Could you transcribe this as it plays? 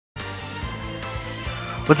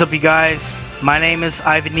What's up, you guys? My name is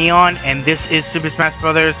Ivan Neon, and this is Super Smash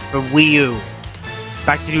Bros. For Wii U.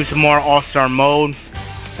 Back to do some more All-Star mode,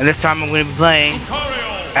 and this time I'm going to be playing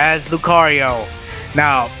as Lucario.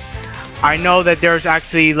 Now, I know that there's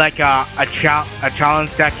actually like a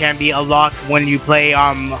challenge that can be unlocked when you play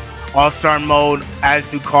All-Star mode as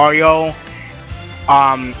Lucario.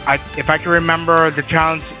 If I can remember, the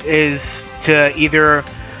challenge is to either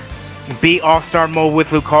beat All-Star mode with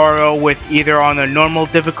Lucario with either on the normal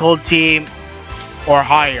difficulty or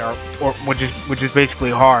higher, or which is basically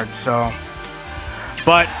hard. So,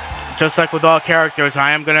 but just like with all characters,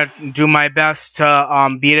 I am gonna do my best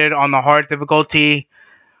to beat it on the hard difficulty.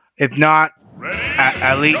 If not,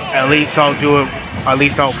 at least I'll do it. At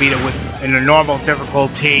least I'll beat it in the normal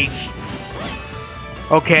difficulty.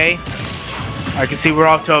 Okay, I can see we're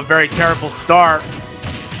off to a very terrible start.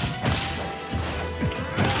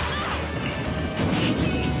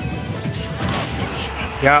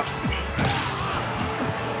 Yep.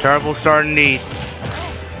 Terrible start indeed.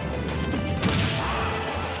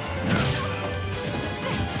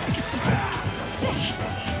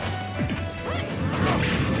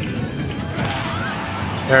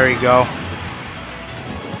 There you go.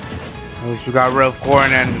 At least we got rid of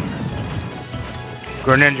Corn and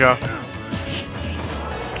Greninja.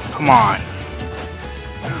 Come on.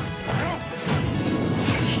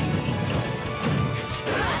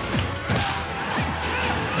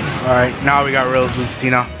 Alright, now we got rid of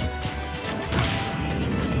Lucina.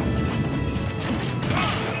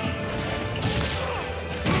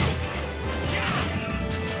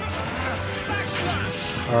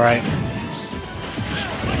 Alright.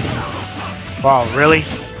 Wow, really?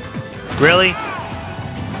 Really?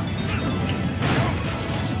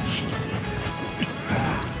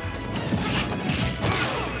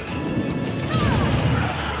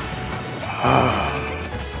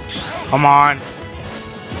 Come on.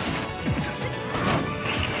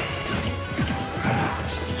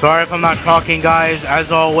 Sorry if I'm not talking, guys,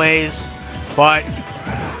 as always, but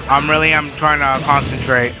I'm trying to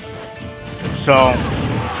concentrate. So,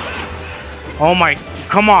 oh my,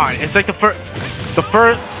 come on! It's like the first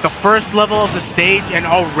level of the stage, and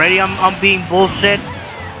already I'm being bullshit.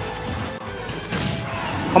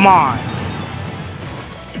 Come on!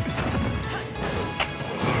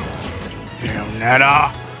 Damn,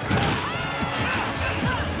 Netta.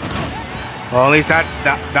 Well, at least that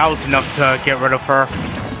was enough to get rid of her.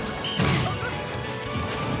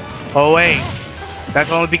 Oh wait,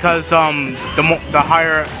 that's only because the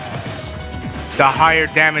higher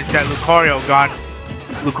damage that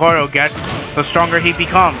Lucario gets, the stronger he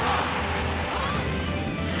becomes.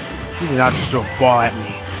 He did not just throw a ball at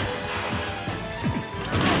me.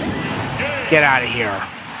 Get out of here.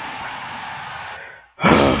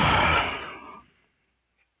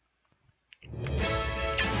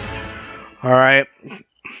 All right.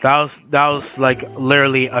 That was like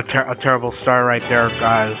literally a terrible start right there,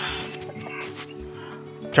 guys.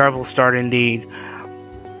 Terrible start indeed.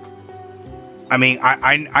 I mean,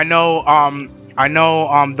 I know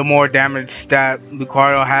the more damage that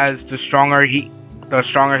Lucario has, the stronger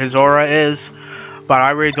his aura is, but I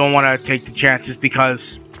really don't want to take the chances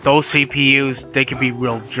because those CPUs, they can be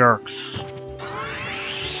real jerks.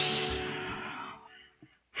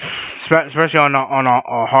 Especially on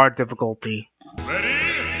a hard difficulty. Ready?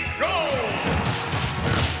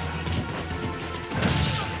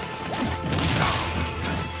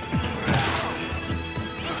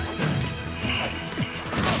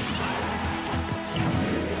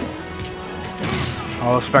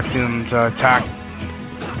 I was expecting them to attack.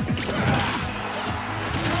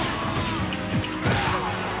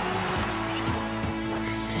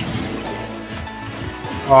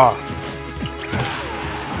 Oh.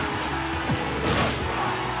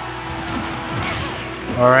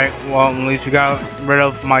 Alright, well, at least we got rid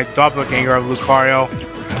of my doppelganger of Lucario.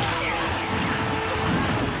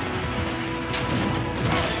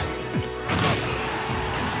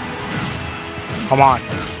 Come on.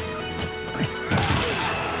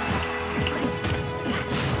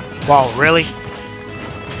 Wow, really?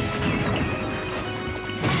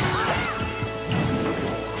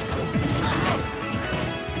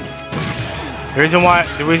 The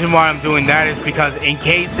reason why I'm doing that is because in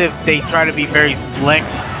case if they try to be very slick,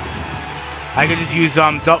 I could just use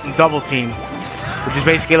double team, which is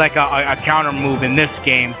basically like a counter move in this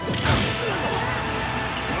game.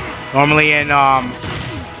 Normally in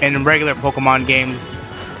regular Pokemon games,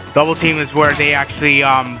 double team is where they actually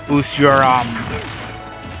boost your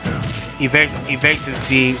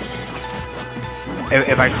evacancy,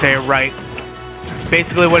 if I say it right.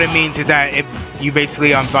 Basically what it means is that if you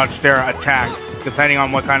basically dodge their attacks, depending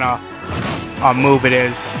on what kind of move it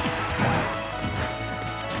is.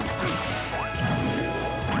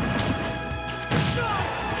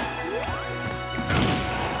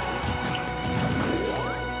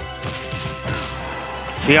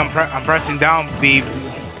 See, I'm pressing down B,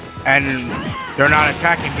 and they're not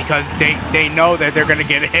attacking because they know that they're gonna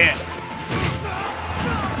get hit,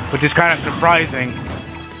 which is kind of surprising.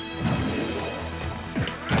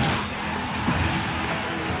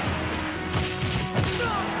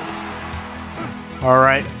 All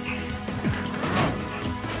right.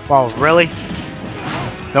 Wow, really?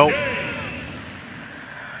 Nope.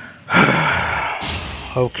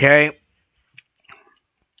 Okay.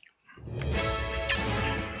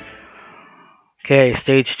 Okay,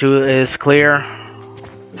 stage 2 is clear.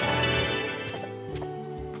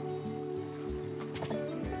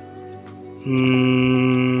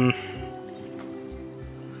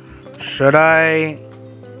 Should I?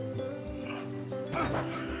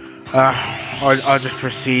 I'll just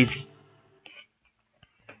proceed.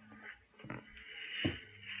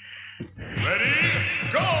 Ready,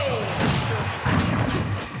 go!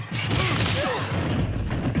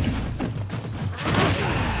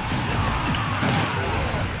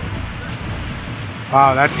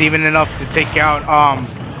 Wow, that's even enough to take out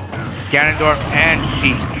Ganondorf and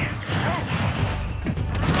Sheik.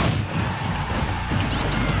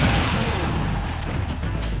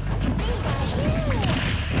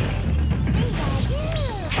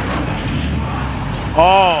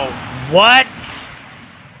 Oh, what?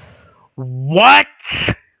 What?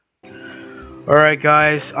 Alright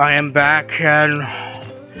guys, I am back, and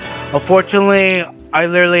unfortunately I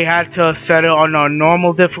literally had to set it on a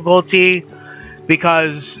normal difficulty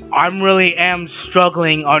because I really am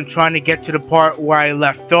struggling on trying to get to the part where I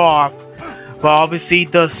left off, but obviously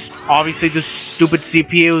the stupid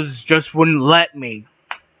CPUs just wouldn't let me.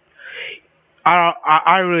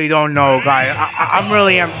 I really don't know, guys. I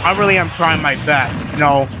really am trying my best. You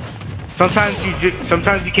know, sometimes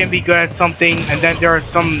you can be good at something, and then there are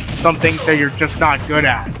some things that you're just not good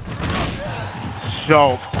at.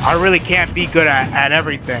 So I really can't be good at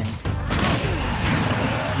everything.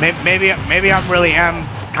 Maybe I really am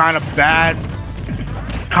kind of bad,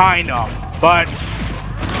 but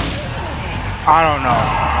I don't know.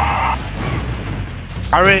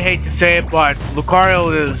 I really hate to say it, but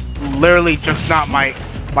Lucario is literally just not my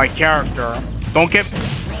character. Don't get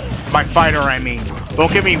my fighter, I mean.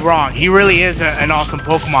 Don't get me wrong. He really is an awesome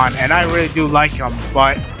Pokemon, and I really do like him.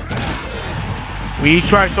 But when you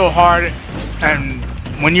try so hard, and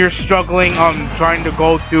when you're struggling trying to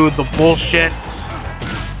go through the bullshits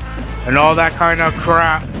and all that kind of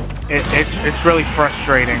crap, it's really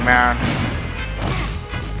frustrating, man.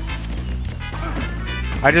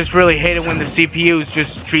 I just really hate it when the CPUs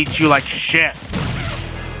just treat you like shit.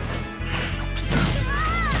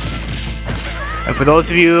 And for those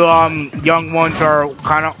of you young ones are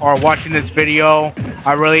watching this video,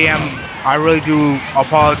 I really do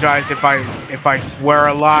apologize if I swear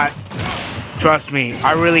a lot. Trust me,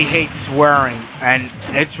 I really hate swearing, and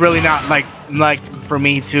it's really not like for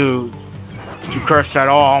me to curse at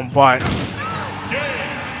all, but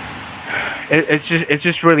it's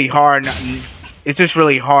just really hard. It's just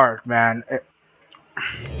really hard, man.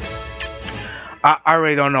 I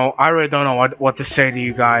really don't know. I really don't know what to say to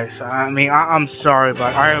you guys. I mean, I'm sorry,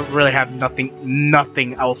 but I really have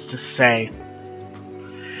nothing else to say.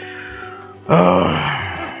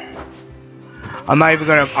 I'm not even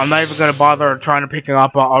gonna bother trying to pick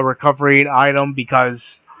up a recovery item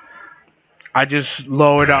because I just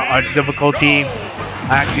lowered a difficulty. I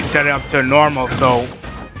actually set it up to normal, so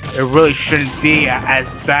it really shouldn't be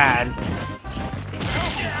as bad.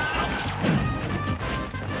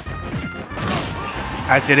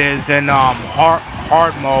 As it is in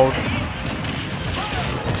hard mode.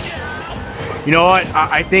 You know what?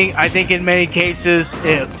 I think in many cases,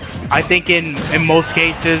 I think in most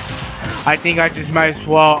cases, I think I just might as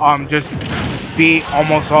well just beat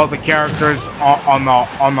almost all the characters on the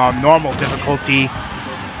normal difficulty.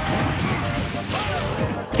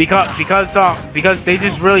 Because they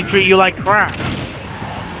just really treat you like crap.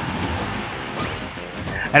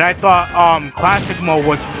 And I thought classic mode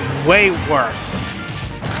was way worse.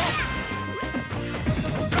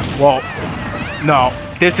 Well, no,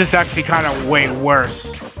 this is actually kind of way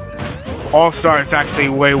worse. All-Star is actually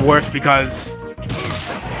way worse because,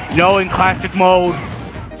 you know, in classic mode,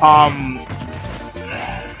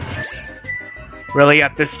 really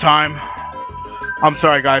at this time, I'm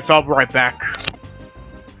sorry guys, I'll be right back.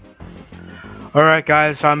 Alright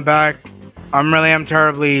guys, I'm back. I'm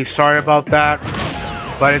terribly sorry about that,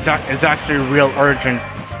 but it's actually real urgent.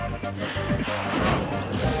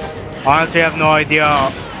 Honestly, I have no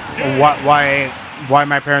idea why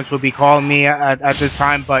my parents would be calling me at this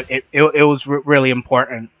time, but it was really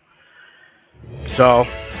important. So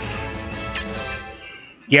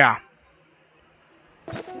yeah,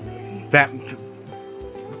 that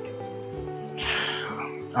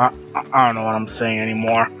I don't know what I'm saying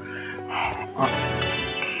anymore.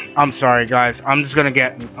 I'm sorry, guys. I'm just gonna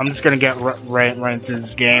get right into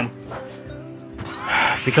this game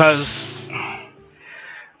because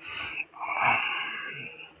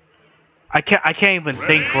I can't even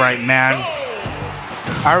think right, man.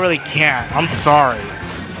 I really can't. I'm sorry.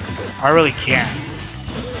 I really can't.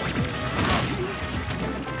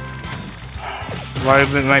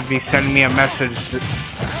 Somebody might be sending me a message.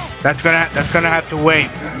 That's gonna have to wait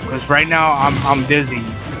because right now I'm busy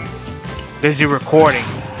recording.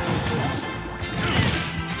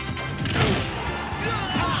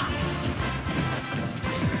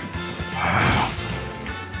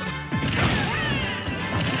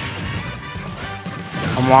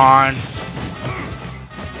 Come on.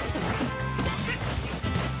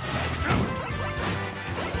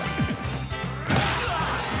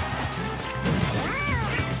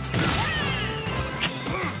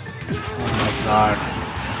 Oh my God.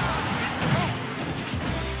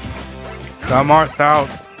 Got marked out.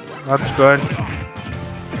 That's good.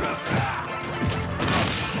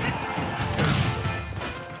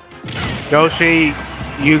 Yoshi,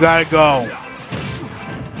 you gotta go.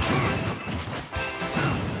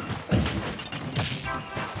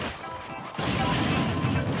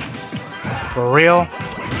 For real?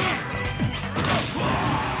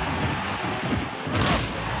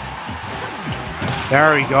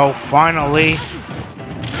 There we go, finally.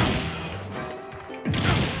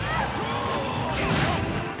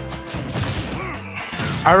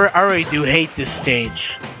 I really do hate this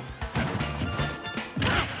stage.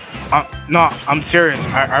 No, I'm serious.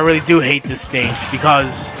 I really do hate this stage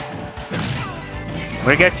because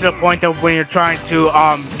when it gets to the point of when you're trying to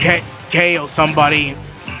KO somebody,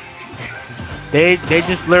 they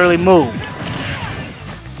just literally move.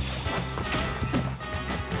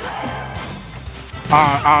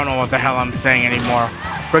 I don't know what the hell I'm saying anymore.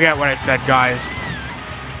 Forget what I said, guys.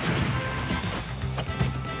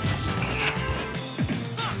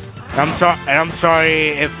 I'm sorry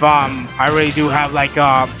if I really do have like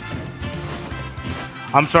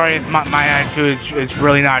I'm sorry if my attitude is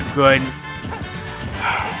really not good.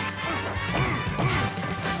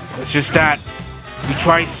 It's just that you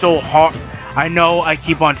try so hard. I know I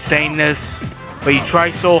keep on saying this, but you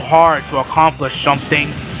try so hard to accomplish something,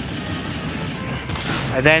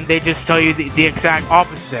 and then they just tell you the exact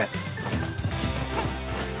opposite.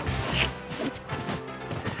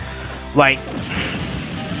 Like,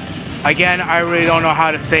 again, I really don't know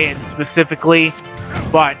how to say it specifically,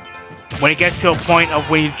 but when it gets to a point of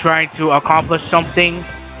when you're trying to accomplish something,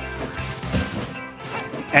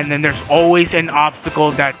 and then there's always an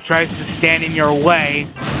obstacle that tries to stand in your way,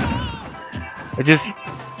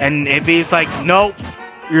 it be like, nope,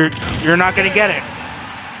 you're not gonna get it.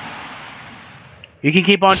 You can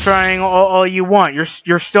keep on trying all you want.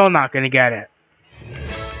 You're still not gonna get it.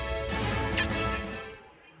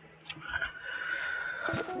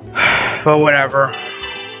 But whatever.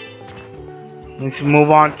 Let's move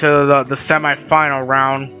on to the semi-final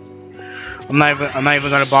round. I'm not even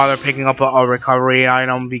gonna bother picking up a recovery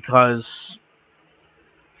item because,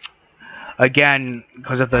 again,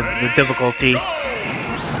 because of the difficulty.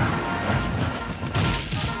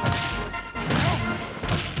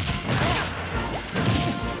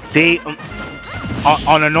 See,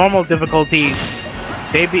 on a normal difficulty,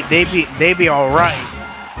 they be all right.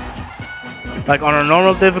 Like on a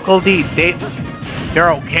normal difficulty,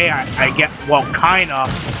 they're okay. I get, well, kinda.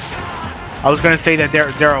 I was gonna say that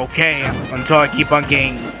they're okay until I keep on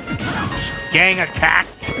getting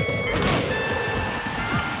attacked.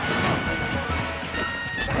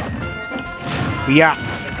 But yeah,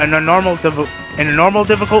 in a normal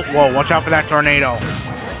difficult. Whoa! Watch out for that tornado.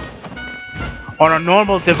 On a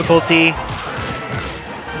normal difficulty,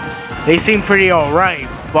 they seem pretty alright,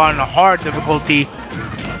 but on a hard difficulty,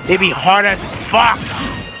 they be hard as fuck.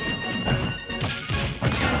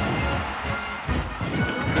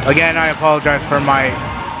 Again, I apologize for my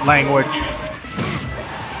language.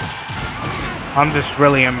 I'm just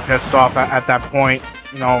really pissed off at that point.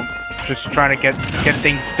 You know, just trying to get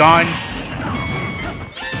things done.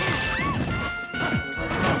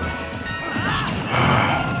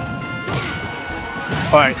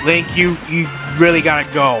 Alright, Link, you really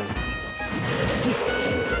gotta go.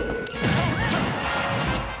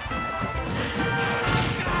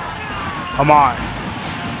 Come on.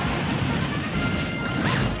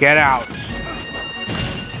 Get out.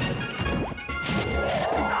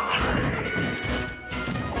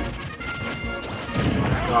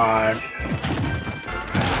 god.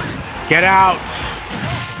 Get out!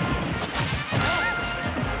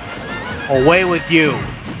 Away with you!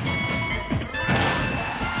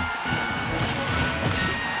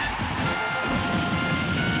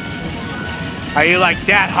 Are you like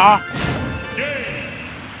that, huh?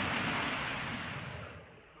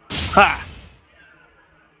 Ha!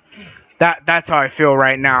 That's how I feel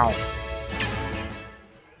right now.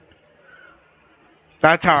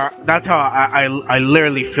 That's how I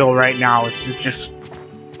literally feel right now. Is to just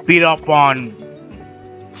beat up on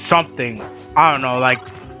something. I don't know, like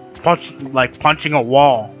punching a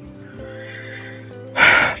wall.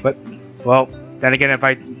 But well, then again if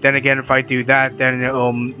I do that, then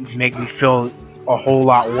it'll make me feel a whole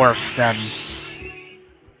lot worse than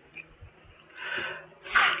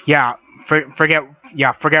yeah, forget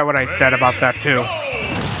what I said about that too.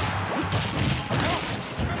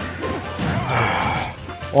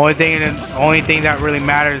 Only thing that really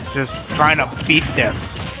matters is just trying to beat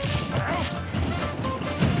this.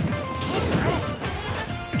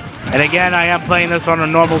 And again, I am playing this on a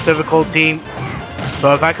normal difficulty.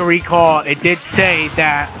 So if I can recall, it did say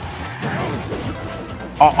that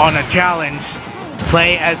on a challenge,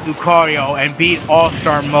 play as Lucario and beat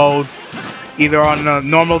All-Star mode either on a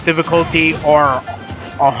normal difficulty or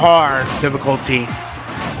a hard difficulty.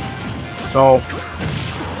 So,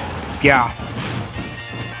 yeah.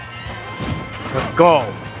 Let's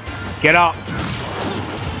go. Get up.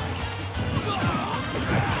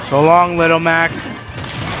 So long, Little Mac.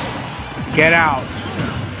 Get out.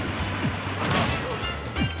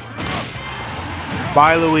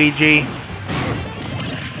 Bye, Luigi.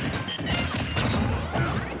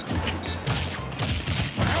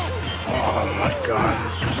 Oh my god,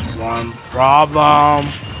 it's just one problem.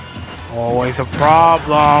 Always a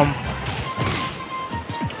problem.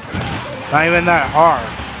 Not even that hard.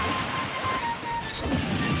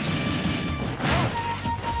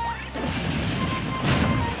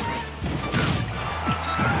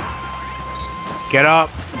 Get up.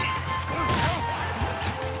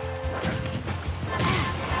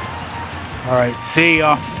 Alright, see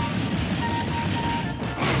ya.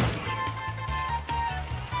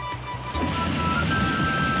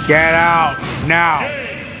 Get out now.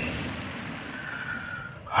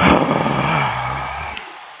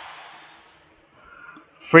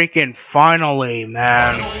 Freaking finally,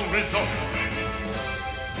 man.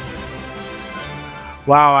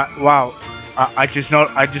 Wow. I just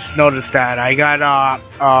noticed that I got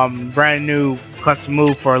brand new custom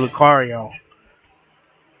move for Lucario.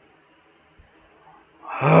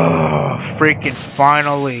 Freaking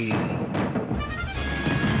finally.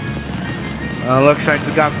 Looks like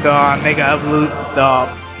we got the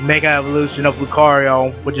Mega Evolution of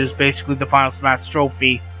Lucario, which is basically the Final Smash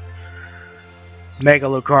trophy. Mega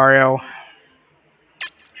Lucario.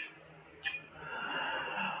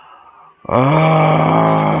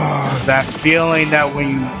 That feeling that when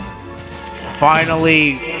you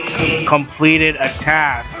finally completed a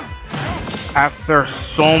task after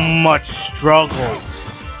so much struggles.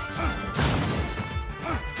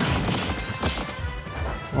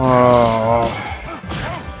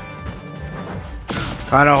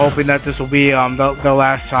 Kind of hoping that this will be the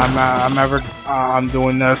last time I'm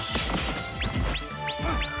doing this.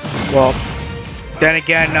 Well, then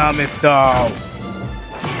again,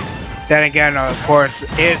 of course,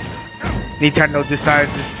 if Nintendo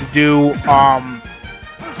decides to do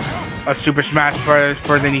a Super Smash Bros.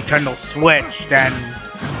 For the Nintendo Switch, then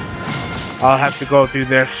I'll have to go through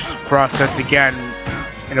this process again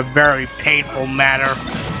in a very painful manner.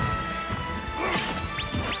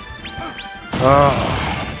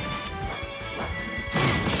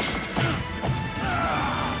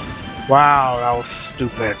 Wow, that was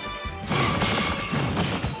stupid.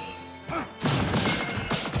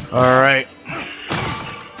 Alright.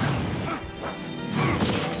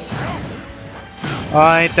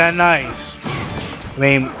 Ain't that nice? I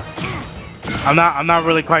mean, I'm not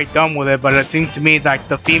really quite done with it, but it seems to me like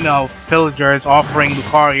the female villager is offering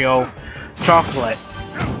Lucario chocolate.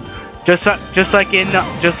 Just like in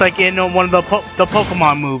one of the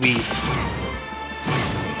Pokemon movies.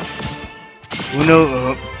 Who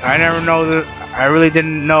knew? I never know that. I really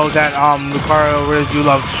didn't know that Lucario really do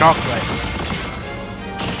love chocolate.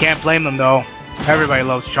 Can't blame them though. Everybody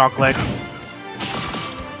loves chocolate.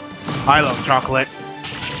 I love chocolate.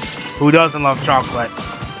 Who doesn't love chocolate?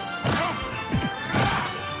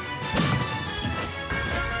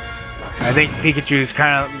 I think Pikachu is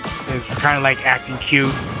kind of like acting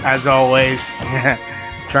cute as always,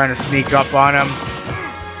 trying to sneak up on him.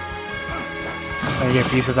 Trying to get a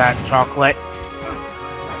piece of that chocolate.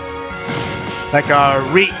 like a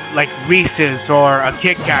like Reese's or a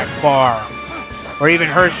Kit Kat bar, or even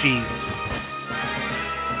Hershey's.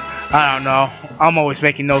 I don't know. I'm always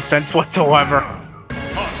making no sense whatsoever.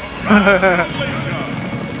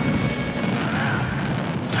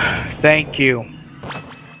 Thank you.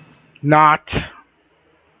 Not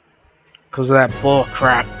because of that bull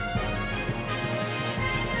crap.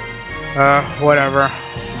 Whatever.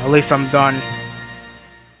 At least I'm done.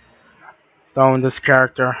 Done with this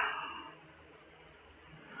character.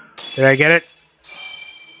 Did I get it?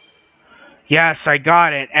 Yes, I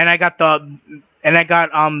got it. And I got Pokemon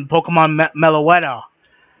Meloetta.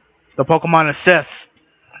 The Pokemon Assist.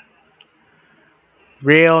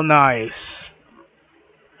 Real nice.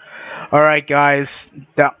 Alright guys.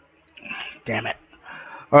 Damn it.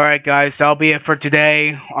 Alright guys, that'll be it for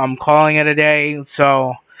today. I'm calling it a day.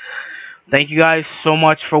 So thank you guys so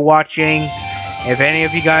much for watching. If any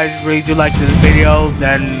of you guys really do like this video,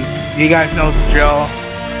 then you guys know the drill.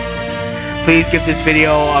 Please give this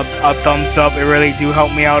video a thumbs up. It really do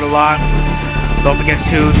help me out a lot. Don't forget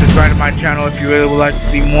to subscribe to my channel if you really would like to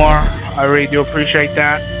see more. I really do appreciate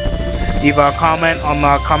that. Leave a comment on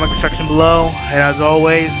the comment section below. And as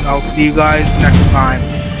always, I'll see you guys next time.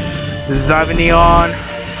 This is Ivan Neon,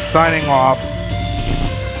 signing off.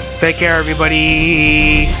 Take care,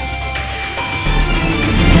 everybody.